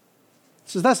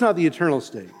 Says that's not the eternal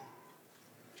state.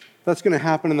 That's going to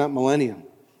happen in that millennium.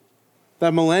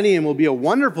 That millennium will be a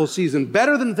wonderful season,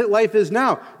 better than life is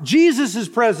now. Jesus is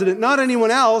president, not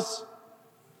anyone else.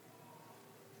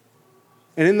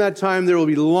 And in that time, there will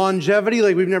be longevity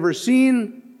like we've never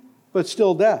seen, but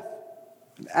still death.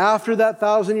 And after that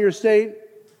 1,000-year state,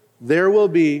 there will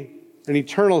be an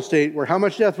eternal state where how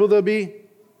much death will there be?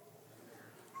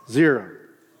 0.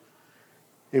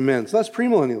 Amen. So that's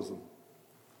premillennialism.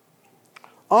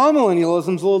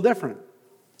 Amillennialism is a little different.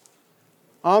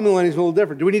 Amillennialism is a little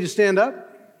different. Do we need to stand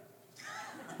up?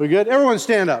 We good? Everyone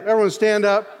stand up. Everyone stand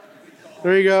up.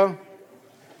 There you go.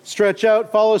 Stretch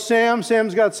out. Follow Sam.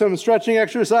 Sam's got some stretching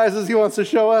exercises he wants to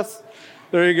show us.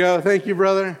 There you go. Thank you,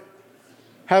 brother.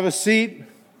 Have a seat.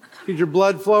 Keep your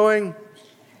blood flowing.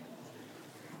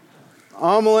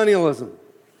 Amillennialism.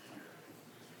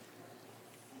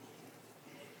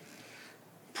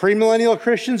 Premillennial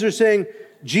Christians are saying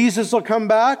Jesus will come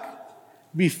back,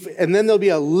 and then there'll be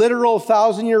a literal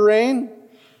 1,000-year reign.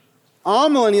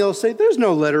 Amillennials say there's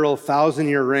no literal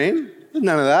 1,000-year reign. There's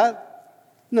none of that.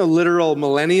 No literal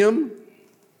millennium.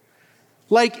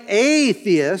 Like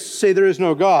atheists say there is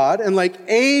no God, and like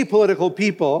apolitical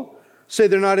people say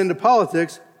they're not into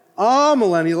politics,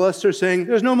 amillennialists are saying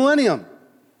there's no millennium.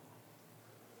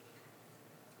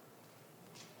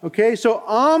 Okay, so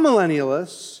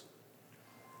amillennialists,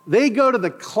 they go to the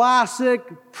classic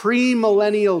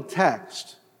premillennial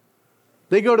text.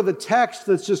 They go to the text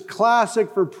that's just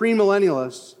classic for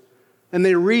premillennialists, and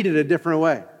they read it a different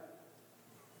way.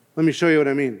 Let me show you what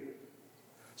I mean.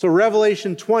 So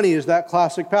Revelation 20 is that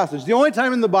classic passage. The only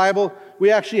time in the Bible we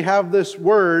actually have this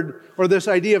word or this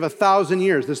idea of 1,000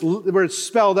 years, this where it's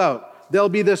spelled out. There'll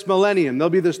be this millennium. There'll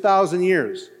be this 1,000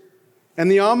 years. And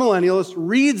the amillennialist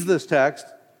reads this text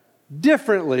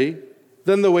differently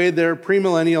than the way their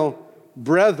premillennial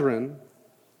brethren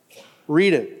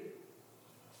read it.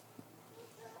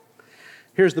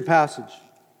 Here's the passage.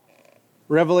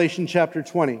 Revelation chapter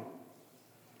 20.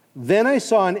 Then I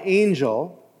saw an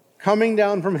angel coming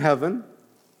down from heaven,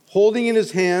 holding in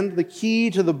his hand the key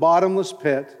to the bottomless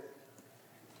pit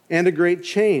and a great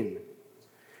chain.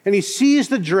 And he seized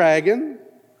the dragon,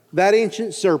 that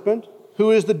ancient serpent,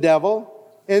 who is the devil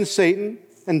and Satan,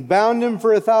 and bound him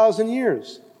for 1,000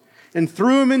 years, and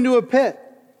threw him into a pit,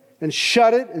 and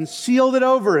shut it and sealed it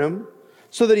over him,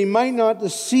 so that he might not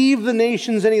deceive the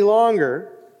nations any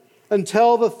longer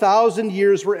until the 1,000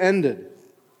 years were ended.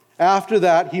 After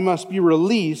that, he must be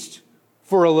released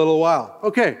for a little while.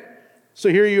 Okay, so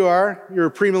here you are, you're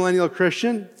a premillennial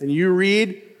Christian, and you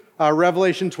read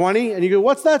Revelation 20, and you go,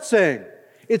 what's that saying?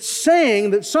 It's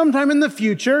saying that sometime in the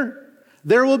future,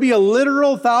 there will be a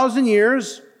literal 1,000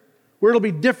 years where it'll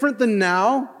be different than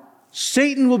now.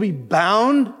 Satan will be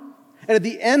bound, and at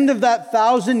the end of that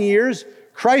 1,000 years,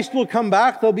 Christ will come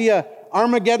back. There'll be a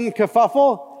Armageddon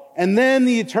kerfuffle, and then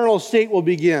the eternal state will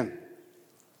begin.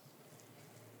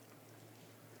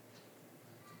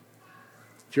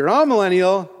 If you're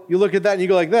amillennial, you look at that and you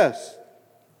go like this.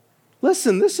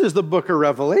 Listen, this is the book of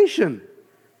Revelation.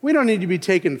 We don't need to be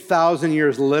taking 1,000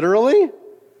 years literally.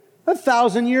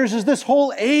 1,000 years is this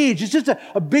whole age. It's just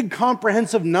a big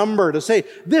comprehensive number to say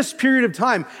this period of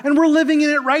time. And we're living in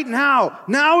it right now.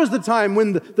 Now is the time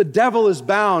when the devil is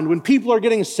bound, when people are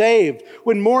getting saved,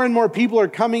 when more and more people are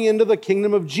coming into the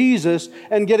kingdom of Jesus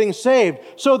and getting saved.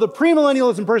 So the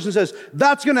premillennialism person says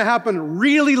that's going to happen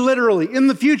really literally in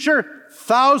the future,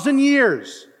 1,000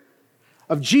 years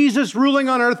of Jesus ruling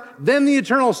on earth, then the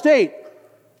eternal state.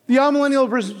 The amillennial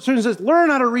person says,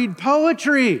 learn how to read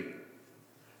poetry.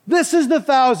 This is the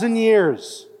 1,000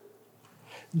 years.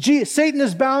 Satan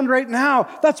is bound right now.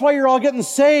 That's why you're all getting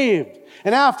saved.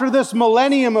 And after this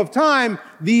millennium of time,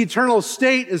 the eternal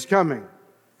state is coming.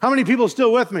 How many people are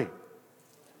still with me?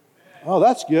 Oh,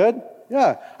 that's good.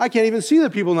 Yeah, I can't even see the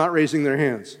people not raising their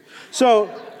hands. So,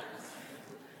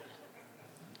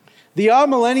 the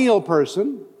amillennial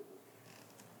person,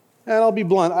 and I'll be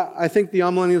blunt, I think the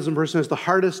amillennialism person has the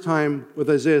hardest time with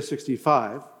Isaiah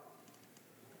 65.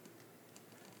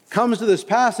 Comes to this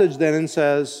passage then and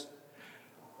says,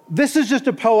 this is just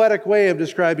a poetic way of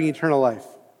describing eternal life.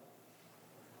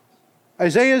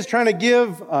 Isaiah is trying to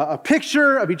give a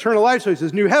picture of eternal life. So he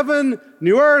says, new heaven,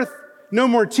 new earth, no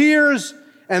more tears,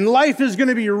 and life is going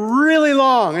to be really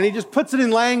long. And he just puts it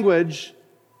in language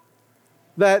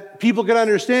that people can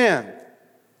understand.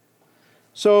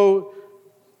 So,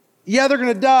 yeah, they're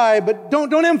going to die, but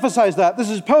don't emphasize that. This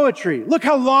is poetry. Look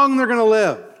how long they're going to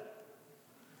live.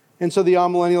 And so the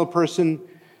amillennial person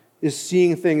is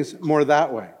seeing things more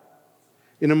that way,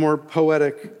 in a more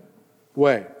poetic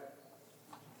way.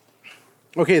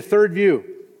 Okay, third view.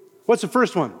 What's the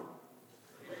first one?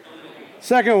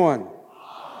 Second one.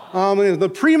 The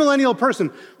premillennial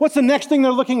person. What's the next thing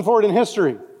they're looking for in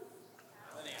history?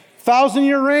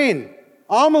 1,000-year reign.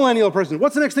 Amillennial person.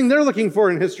 What's the next thing they're looking for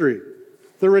in history?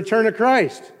 The return of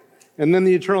Christ. And then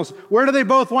the eternal. Where do they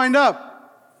both wind up?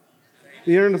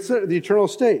 The eternal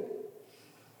state.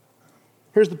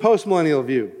 Here's the postmillennial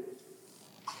view.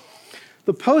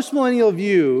 The postmillennial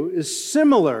view is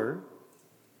similar.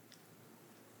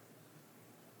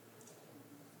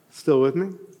 Still with me?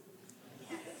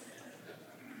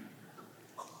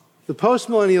 The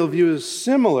postmillennial view is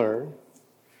similar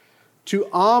to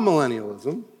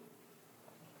amillennialism,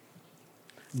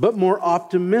 but more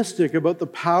optimistic about the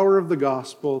power of the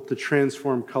gospel to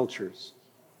transform cultures.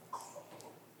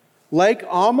 Like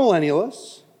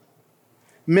amillennialists,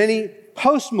 many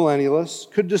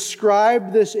postmillennialists could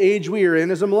describe this age we are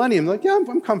in as a millennium. Like, yeah,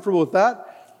 I'm comfortable with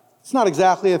that. It's not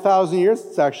exactly 1,000 years.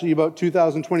 It's actually about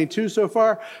 2022 so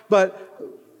far.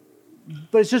 But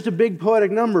it's just a big poetic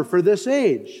number for this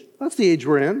age. That's the age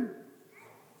we're in.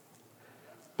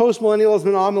 Postmillennialism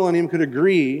and amillennium could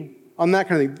agree on that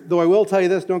kind of thing. Though I will tell you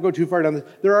this, don't go too far down this.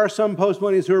 There are some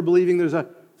postmillennials who are believing there's a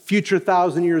future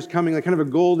 1,000 years coming, like kind of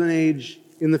a golden age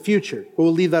in the future. But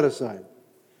we'll leave that aside.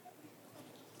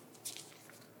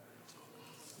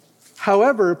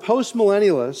 However,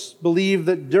 postmillennialists believe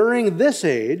that during this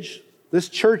age, this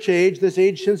church age, this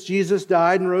age since Jesus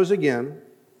died and rose again,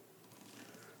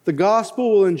 the gospel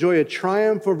will enjoy a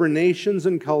triumph over nations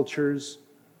and cultures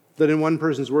that, in one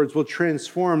person's words, will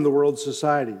transform the world's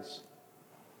societies.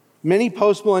 Many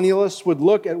postmillennialists would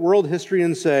look at world history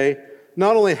and say,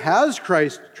 not only has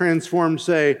Christ transformed,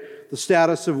 say, the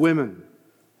status of women,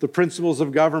 the principles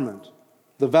of government,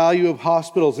 the value of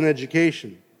hospitals and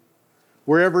education,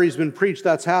 wherever he's been preached,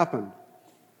 that's happened.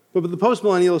 But the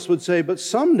postmillennialists would say, but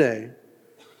someday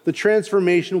the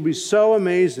transformation will be so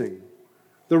amazing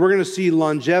that we're going to see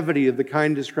longevity of the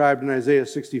kind described in Isaiah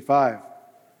 65.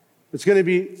 It's going to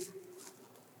be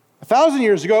 1,000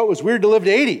 years ago, it was weird to live to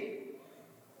 80.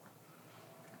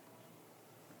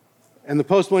 And the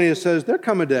postmillennialist says, there'll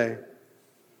come a day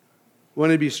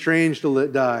when it'd be strange to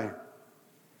die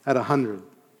at 100.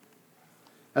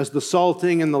 As the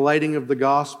salting and the lighting of the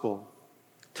gospel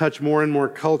touch more and more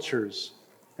cultures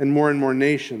and more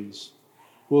nations,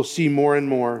 we'll see more and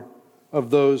more of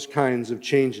those kinds of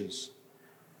changes.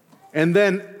 And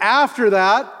then after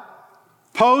that,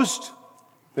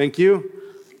 thank you,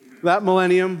 that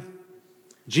millennium,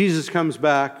 Jesus comes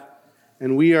back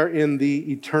and we are in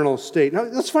the eternal state. Now,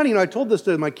 that's funny, I told this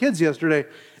to my kids yesterday,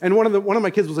 and one of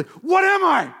my kids was like, what am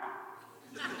I?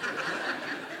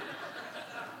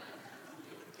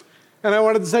 And I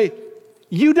wanted to say,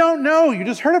 you don't know, you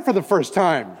just heard it for the first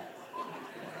time.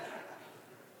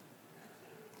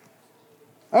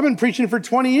 I've been preaching for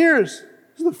 20 years.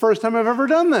 This is the first time I've ever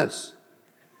done this.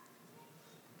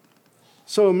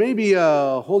 So maybe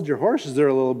hold your horses there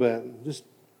a little bit. Just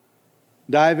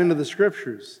dive into the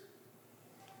scriptures.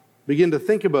 Begin to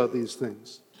think about these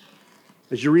things.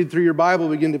 As you read through your Bible,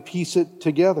 begin to piece it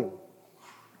together.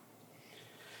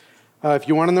 If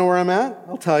you want to know where I'm at,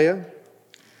 I'll tell you.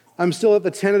 I'm still at the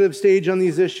tentative stage on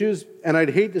these issues, and I'd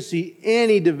hate to see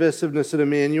any divisiveness at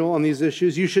Emmanuel on these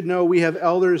issues. You should know we have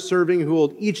elders serving who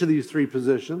hold each of these three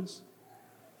positions.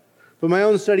 But my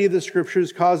own study of the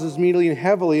Scriptures causes me to lean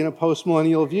heavily in a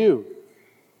postmillennial view.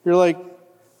 You're like,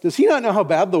 does he not know how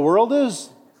bad the world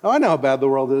is? Oh, I know how bad the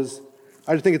world is.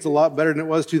 I just think it's a lot better than it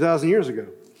was 2,000 years ago.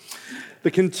 The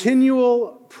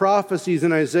continual prophecies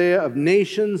in Isaiah of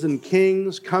nations and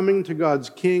kings coming to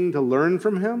God's king to learn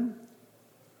from him,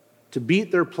 to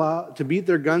beat their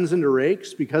guns into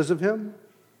rakes because of him,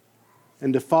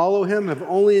 and to follow him have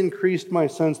only increased my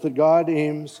sense that God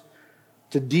aims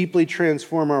to deeply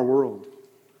transform our world.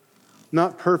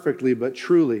 Not perfectly, but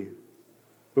truly,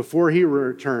 before he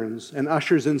returns and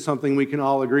ushers in something we can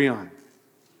all agree on,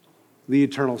 the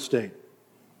eternal state.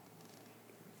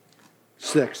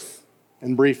 Sixth,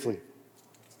 and briefly,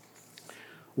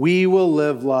 we will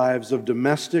live lives of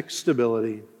domestic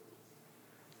stability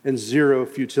and zero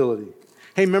futility.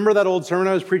 Hey, remember that old sermon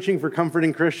I was preaching for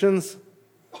comforting Christians?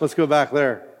 Let's go back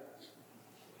there.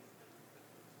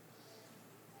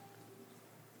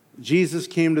 Jesus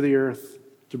came to the earth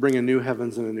to bring a new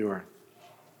heavens and a new earth,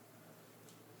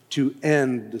 to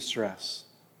end distress,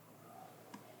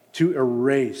 to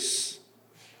erase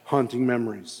haunting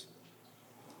memories,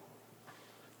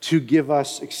 to give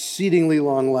us exceedingly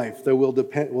long life, though we'll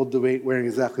debate where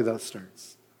exactly that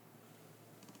starts.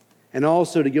 And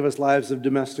also to give us lives of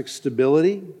domestic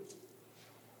stability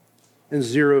and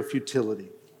zero futility.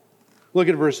 Look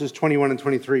at verses 21 and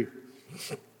 23.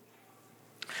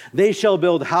 They shall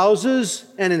build houses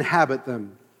and inhabit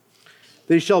them.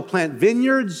 They shall plant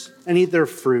vineyards and eat their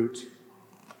fruit.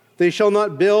 They shall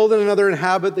not build and another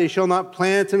inhabit. They shall not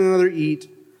plant and another eat.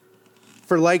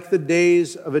 For like the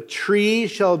days of a tree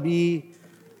shall the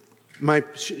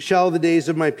days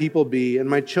of my people be, and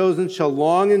my chosen shall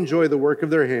long enjoy the work of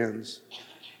their hands.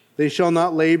 They shall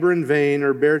not labor in vain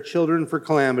or bear children for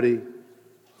calamity,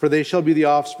 for they shall be the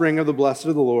offspring of the blessed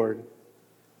of the Lord,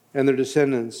 and their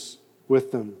descendants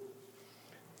with them.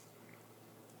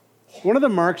 One of the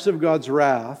marks of God's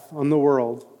wrath on the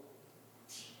world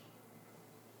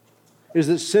is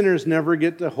that sinners never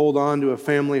get to hold on to a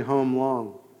family home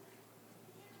long.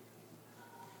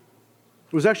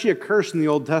 It was actually a curse in the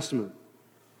Old Testament.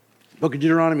 Book of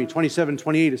Deuteronomy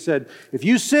 27:28, it said, if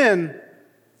you sin,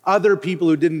 other people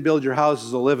who didn't build your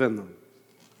houses will live in them.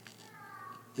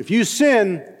 If you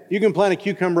sin, you can plant a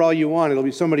cucumber all you want. It'll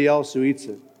be somebody else who eats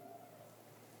it.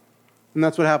 And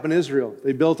that's what happened to Israel.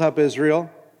 They built up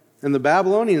Israel, and the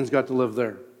Babylonians got to live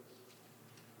there.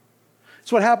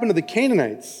 It's what happened to the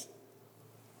Canaanites.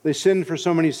 They sinned for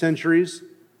so many centuries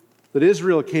that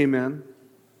Israel came in,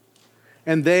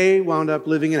 and they wound up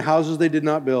living in houses they did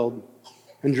not build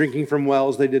and drinking from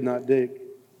wells they did not dig.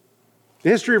 The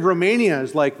history of Romania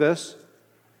is like this.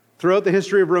 Throughout the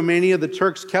history of Romania, the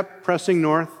Turks kept pressing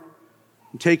north,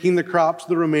 taking the crops of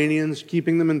the Romanians,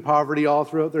 keeping them in poverty all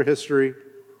throughout their history.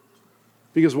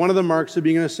 Because one of the marks of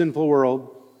being in a sinful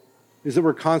world is that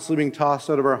we're constantly being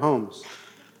tossed out of our homes.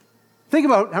 Think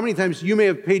about how many times you may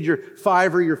have paid your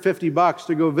 $5 or your $50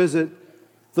 to go visit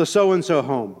the so-and-so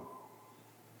home,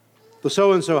 the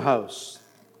so-and-so house.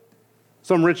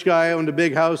 Some rich guy owned a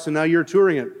big house and now you're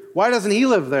touring it. Why doesn't he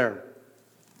live there?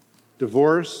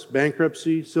 Divorce,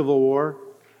 bankruptcy, civil war,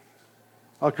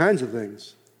 all kinds of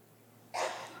things.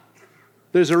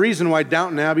 There's a reason why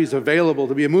Downton Abbey is available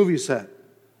to be a movie set.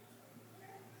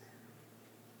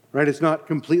 Right? It's not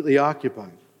completely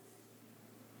occupied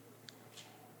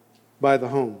by the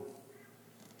home.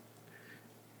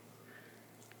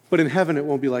 But in heaven, it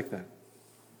won't be like that.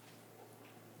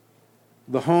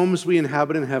 The homes we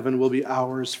inhabit in heaven will be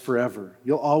ours forever.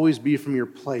 You'll always be from your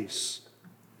place.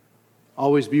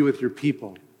 Always be with your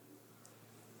people.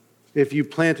 If you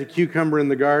plant a cucumber in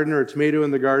the garden or a tomato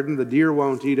in the garden, the deer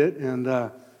won't eat it, and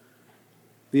the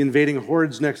invading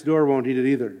hordes next door won't eat it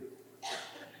either.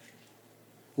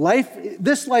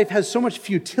 This life has so much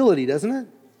futility, doesn't it?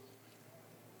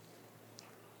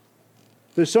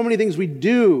 There's so many things we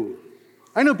do.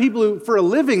 I know people who, for a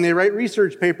living, they write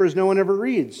research papers no one ever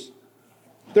reads.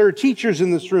 There are teachers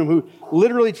in this room who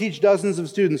literally teach dozens of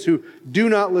students who do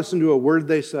not listen to a word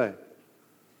they say.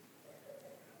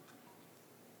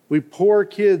 We pour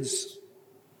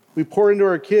into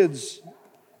our kids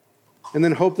and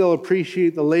then hope they'll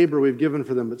appreciate the labor we've given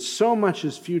for them. But so much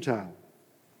is futile.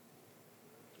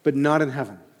 But not in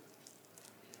heaven.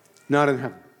 Not in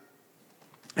heaven.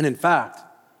 And in fact,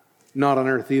 not on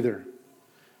earth either.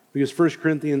 Because 1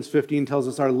 Corinthians 15 tells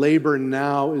us our labor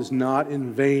now is not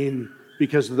in vain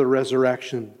because of the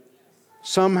resurrection.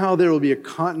 Somehow there will be a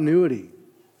continuity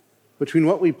between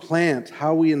what we plant,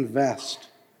 how we invest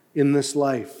in this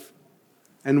life,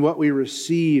 and what we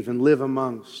receive and live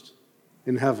amongst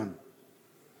in heaven.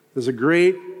 There's a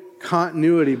great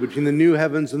continuity between the new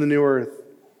heavens and the new earth,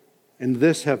 and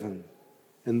this heaven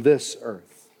and this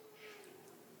earth.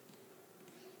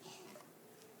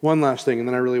 One last thing, and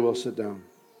then I really will sit down.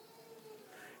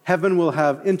 Heaven will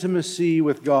have intimacy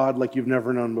with God like you've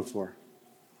never known before.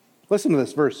 Listen to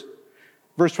this verse.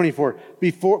 Verse 24.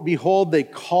 Behold, they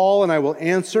call and I will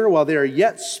answer. While they are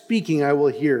yet speaking, I will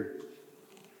hear.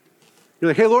 You're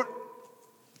like, hey, Lord,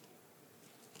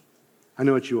 I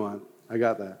know what you want. I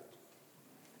got that.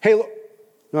 Hey, Lord.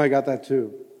 No, I got that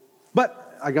too.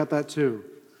 But I got that too.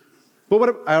 But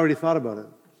what? I already thought about it.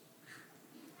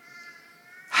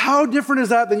 How different is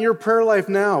that than your prayer life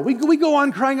now? We go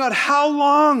on crying out, how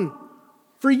long?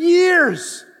 For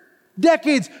years,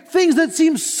 decades, things that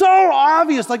seem so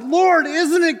obvious, like, Lord,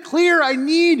 isn't it clear? I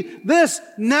need this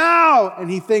now.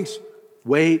 And he thinks,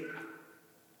 wait,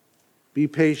 be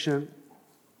patient,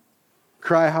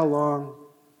 cry how long,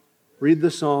 read the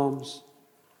Psalms.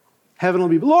 Heaven will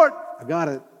be, Lord, I got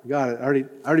it. I already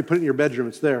put it in your bedroom.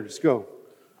 It's there. Just go.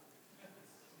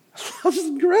 This is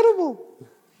incredible.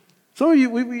 Some of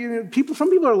you, some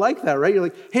people are like that, right? You're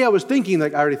like, hey, I was thinking,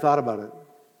 like, I already thought about it.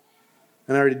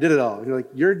 And I already did it all. And you're like,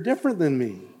 you're different than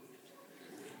me.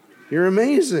 You're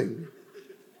amazing.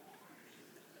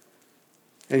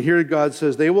 And here God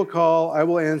says, they will call, I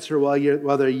will answer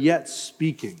while they're yet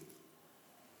speaking.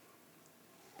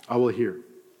 I will hear.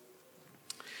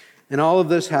 And all of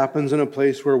this happens in a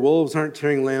place where wolves aren't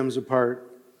tearing lambs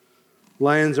apart,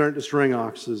 lions aren't destroying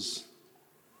oxes,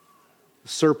 the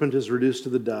serpent is reduced to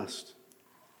the dust,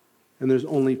 and there's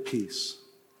only peace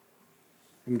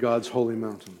in God's holy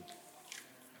mountain.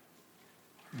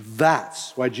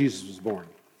 That's why Jesus was born.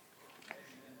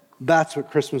 That's what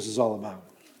Christmas is all about.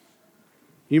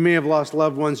 You may have lost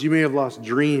loved ones, you may have lost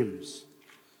dreams,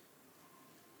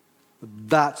 but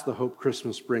that's the hope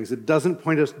Christmas brings. It doesn't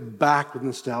point us back with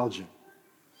nostalgia,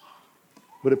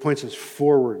 but it points us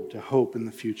forward to hope in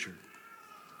the future.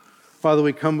 Father,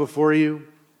 we come before you.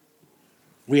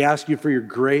 We ask you for your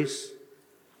grace,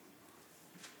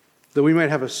 that we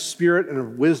might have a spirit and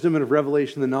of wisdom and of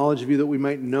revelation, the knowledge of you, that we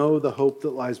might know the hope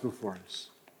that lies before us.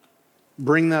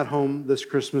 Bring that home this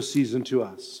Christmas season to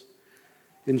us.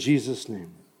 In Jesus'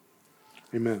 name,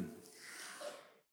 amen.